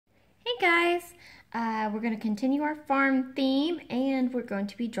guys, we're going to continue our farm theme and we're going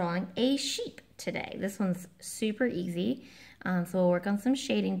to be drawing a sheep today. This one's super easy, so we'll work on some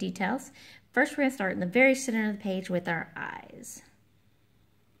shading details. First, we're going to start in the very center of the page with our eyes.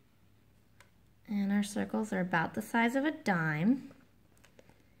 And our circles are about the size of a dime.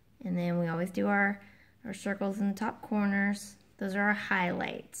 And then we always do our circles in the top corners. Those are our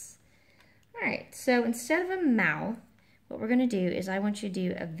highlights. All right, so instead of a mouth, what we're going to do is I want you to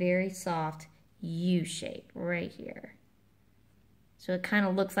do a very soft U shape right here. So it kind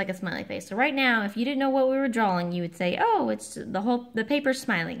of looks like a smiley face. So right now, if you didn't know what we were drawing, you would say, oh, it's the paper's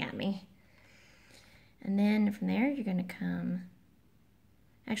smiling at me. And then from there, you're going to come,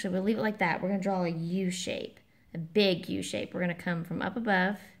 actually, we'll leave it like that. We're going to draw a U shape, a big U shape. We're going to come from up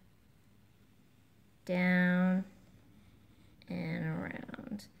above, down, and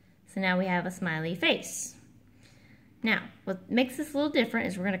around. So now we have a smiley face. Now, what makes this a little different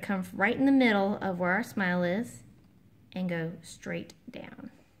is we're going to come right in the middle of where our smile is and go straight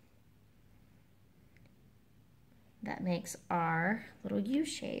down. That makes our little U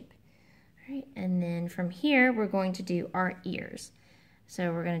shape. All right, and then from here, we're going to do our ears.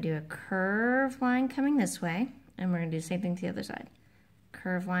 So we're going to do a curved line coming this way, and we're going to do the same thing to the other side.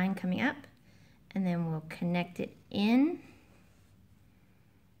 Curved line coming up, and then we'll connect it in.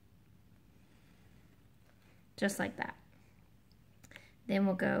 Just like that. Then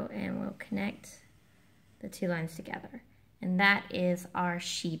we'll go and we'll connect the two lines together. And that is our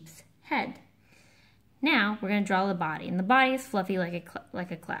sheep's head. Now we're going to draw the body. And the body is fluffy like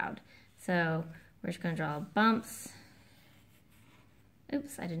a cloud. So we're just going to draw bumps.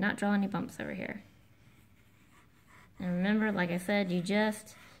 Oops, I did not draw any bumps over here. And remember, like I said,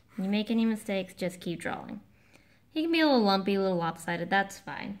 when you make any mistakes, just keep drawing. It can be a little lumpy, a little lopsided, that's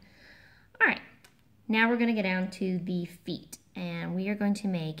fine. All right. Now we're going to get down to the feet, and we are going to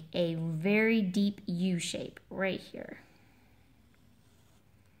make a very deep U shape right here.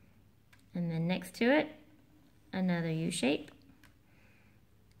 And then next to it, another U shape,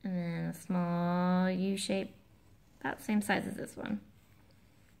 and then a small U shape, about the same size as this one.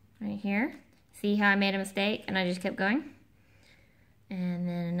 Right here. See how I made a mistake and I just kept going? And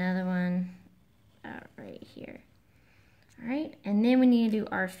then another one out right here. All right, and then we need to do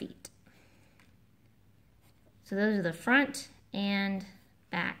our feet. So those are the front and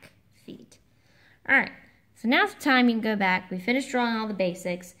back feet. All right, so now's the time you can go back. We finished drawing all the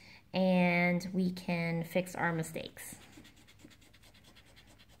basics and we can fix our mistakes.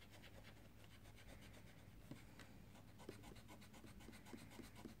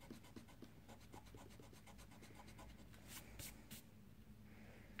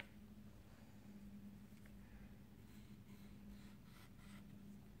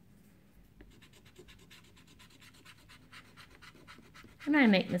 I'm going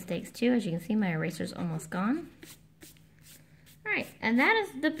to make mistakes too. As you can see, my eraser's almost gone. Alright, and that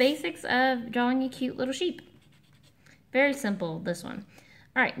is the basics of drawing a cute little sheep. Very simple, this one.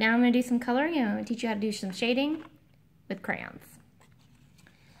 Alright, now I'm going to do some coloring and I'm going to teach you how to do some shading with crayons.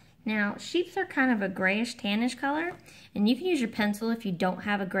 Now, sheeps are kind of a grayish, tannish color, and you can use your pencil if you don't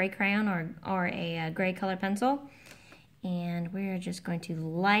have a gray crayon or a gray color pencil. And we're just going to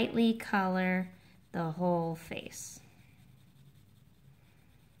lightly color the whole face.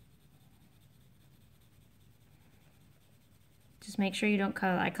 Just make sure you don't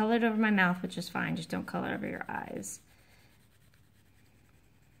color. I colored over my mouth, which is fine. Just don't color over your eyes.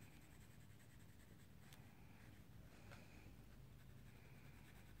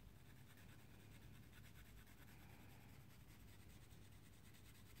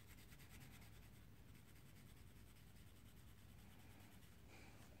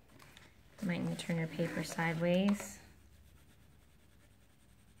 You might need to turn your paper sideways.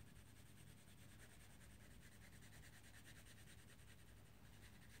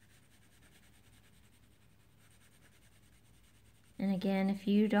 And again, if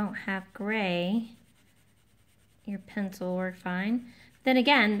you don't have gray, your pencil will work fine. Then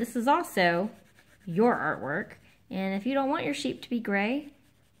again, this is also your artwork. And if you don't want your sheep to be gray,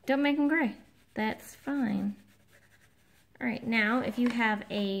 don't make them gray. That's fine. All right, now if you have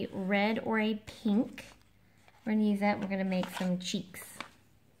a red or a pink, we're gonna use that. We're gonna make some cheeks.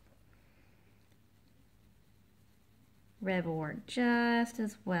 Red will work just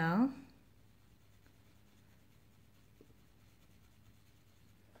as well.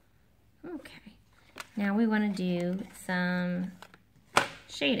 Okay, now we want to do some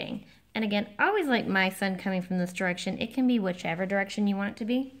shading. And again, I always like my sun coming from this direction. It can be whichever direction you want it to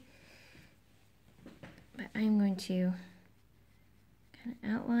be. But I'm going to kind of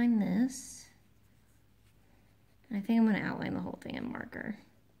outline this. I think I'm going to outline the whole thing in marker.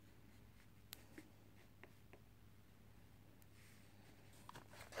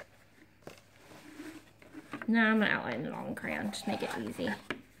 No, I'm gonna outline it all in crayon, just make it easy.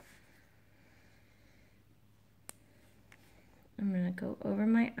 I'm gonna go over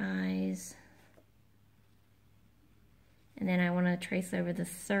my eyes. And then I want to trace over the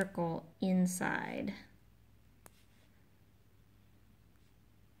circle inside.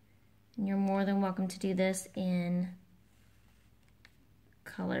 And you're more than welcome to do this in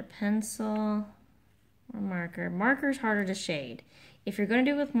color pencil or marker. Marker's harder to shade. If you're going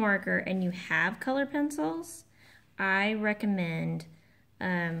to do it with marker and you have color pencils, I recommend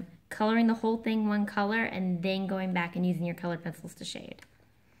coloring the whole thing one color and then going back and using your color pencils to shade.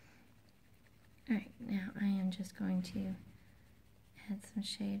 Alright, now I am just going to add some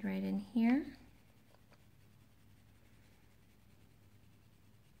shade right in here.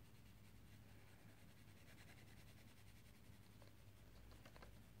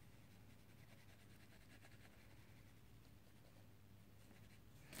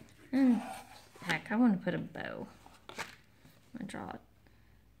 And heck, I want to put a bow. I'm going to draw it.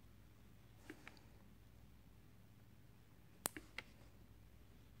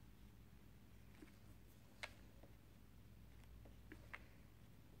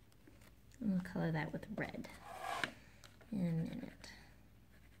 I'm going to color that with red in a minute.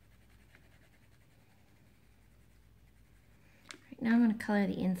 Right, now I'm going to color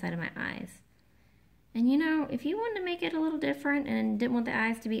the inside of my eyes. And you know, if you wanted to make it a little different and didn't want the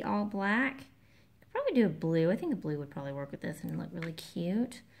eyes to be all black, you could probably do a blue. I think a blue would probably work with this and look really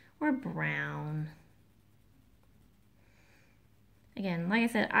cute. Or brown. Again, like I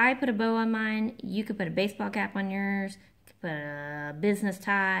said, I put a bow on mine. You could put a baseball cap on yours. You could put a business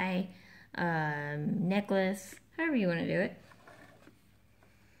tie, necklace, however you want to do it.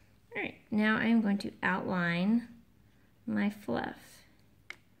 Alright, now I'm going to outline my fluff.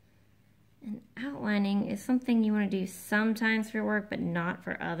 And outlining is something you want to do sometimes for your work, but not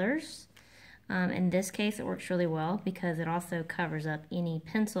for others. In this case, it works really well because it also covers up any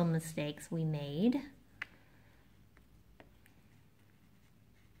pencil mistakes we made.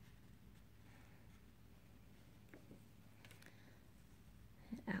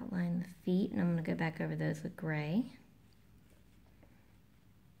 Outline the feet, and I'm going to go back over those with gray.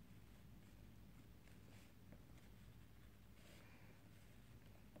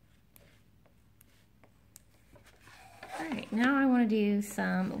 Alright, now I want to do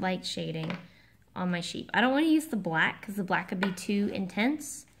some light shading on my sheep. I don't want to use the black because the black could be too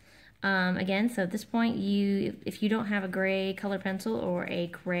intense. Again, so at this point, if you don't have a gray color pencil or a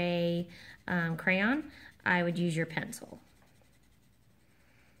gray crayon, I would use your pencil.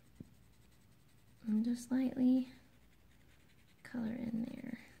 And just lightly color in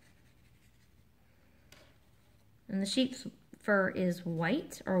there. And the sheep's fur is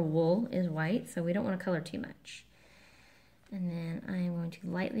white, or wool is white, so we don't want to color too much. And then I am going to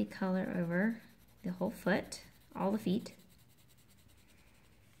lightly color over the whole foot, all the feet.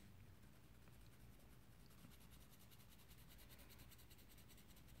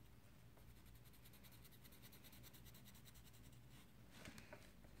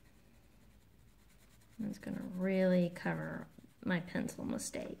 I'm just going to really cover my pencil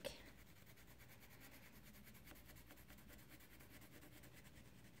mistake.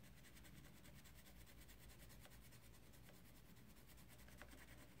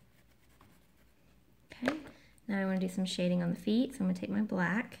 Okay, now I want to do some shading on the feet, so I'm going to take my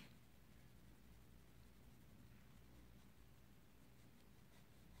black.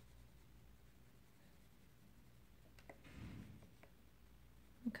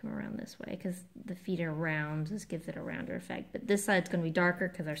 Come around this way because the feet are round. This gives it a rounder effect. But this side's going to be darker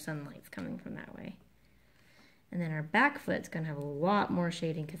because our sunlight's coming from that way. And then our back foot's going to have a lot more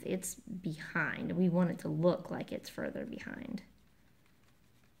shading because it's behind. We want it to look like it's further behind.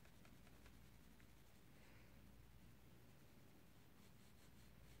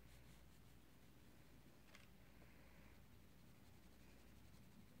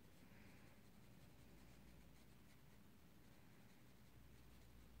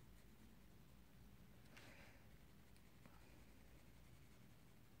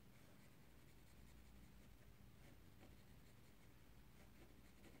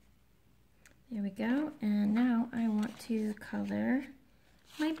 There we go, and now I want to color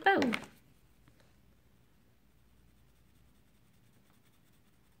my bow.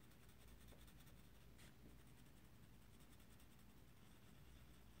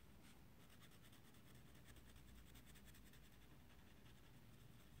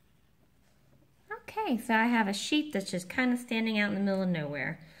 Okay, so I have a sheep that's just kind of standing out in the middle of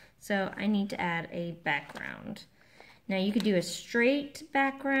nowhere. So I need to add a background. Now you could do a straight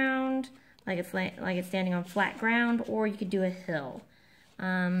background, like it's standing on flat ground, or you could do a hill.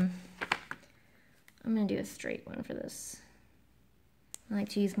 I'm gonna do a straight one for this. I like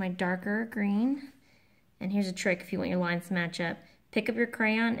to use my darker green. And here's a trick if you want your lines to match up. Pick up your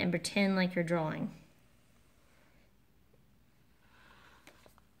crayon and pretend like you're drawing.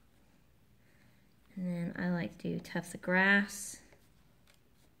 And then I like to do tufts of grass.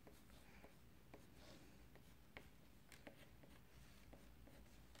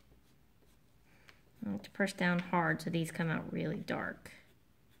 I like to press down hard so these come out really dark.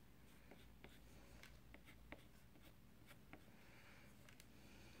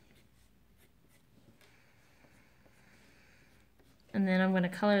 And then I'm going to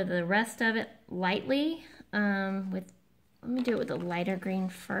color the rest of it lightly let me do it with a lighter green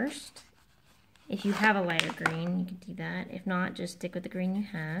first. If you have a lighter green, you can do that. If not, just stick with the green you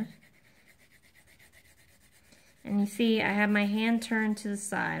have. And you see I have my hand turned to the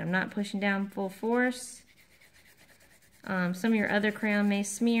side. I'm not pushing down full force. Some of your other crayon may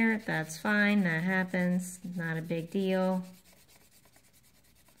smear. That's fine. That happens. Not a big deal.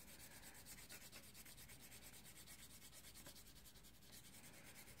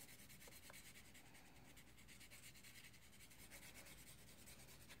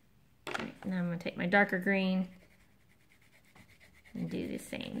 Now I'm going to take my darker green and do the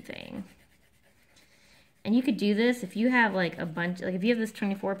same thing. And you could do this if you have like a bunch, like if you have this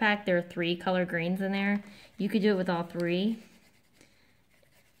 24 pack, there are 3 color greens in there. You could do it with all 3.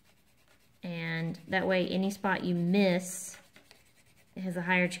 And that way any spot you miss, it has a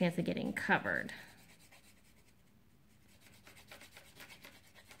higher chance of getting covered.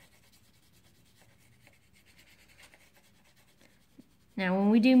 Now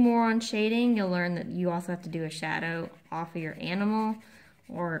when we do more on shading, you'll learn that you also have to do a shadow off of your animal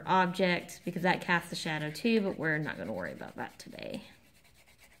or object because that casts a shadow too, but we're not going to worry about that today.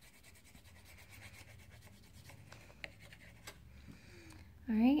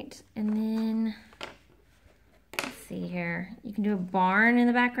 Alright, and then, let's see here. You can do a barn in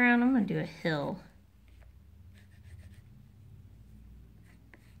the background. I'm going to do a hill.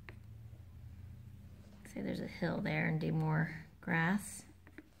 Say there's a hill there and do more grass.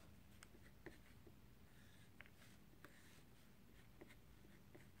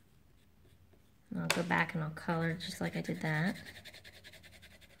 And I'll go back and I'll color just like I did that.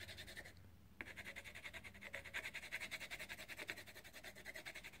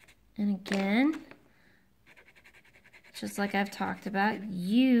 And again, just like I've talked about,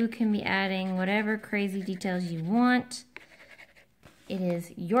 you can be adding whatever crazy details you want. It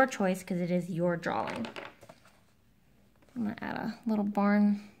is your choice because it is your drawing. I'm going to add a little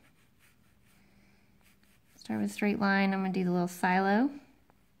barn. Start with a straight line. I'm going to do the little silo.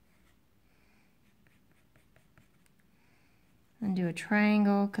 And do a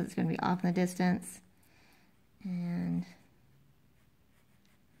triangle because it's going to be off in the distance. And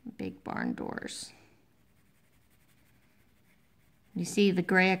big barn doors. You see the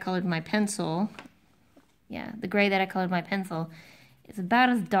gray I colored my pencil. Yeah, the gray that I colored my pencil is about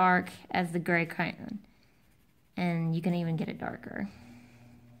as dark as the gray crayon. And you can even get it darker.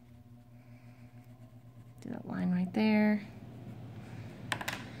 Do that line right there.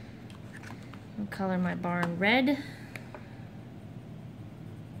 I'll color my barn red.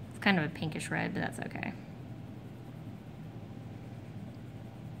 It's kind of a pinkish red, but that's okay.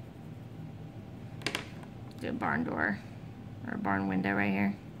 Do a barn door or a barn window right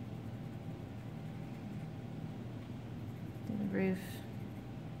here. Do the roof.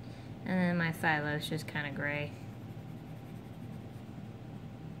 And then my silo is just kind of gray.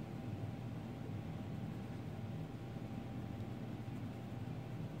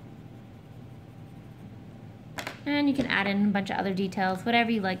 And you can add in a bunch of other details, whatever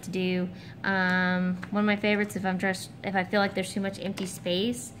you like to do. One of my favorites, if I feel like there's too much empty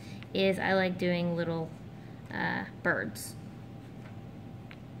space, is I like doing little birds.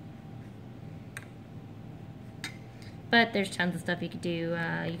 But there's tons of stuff you could do.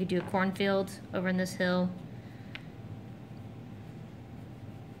 You could do a cornfield over in this hill.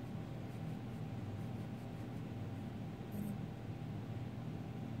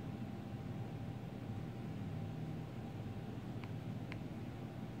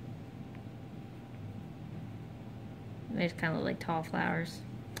 They just kind of look like tall flowers.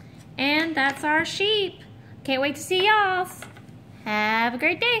 And that's our sheep. Can't wait to see y'all. Have a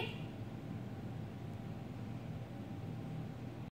great day.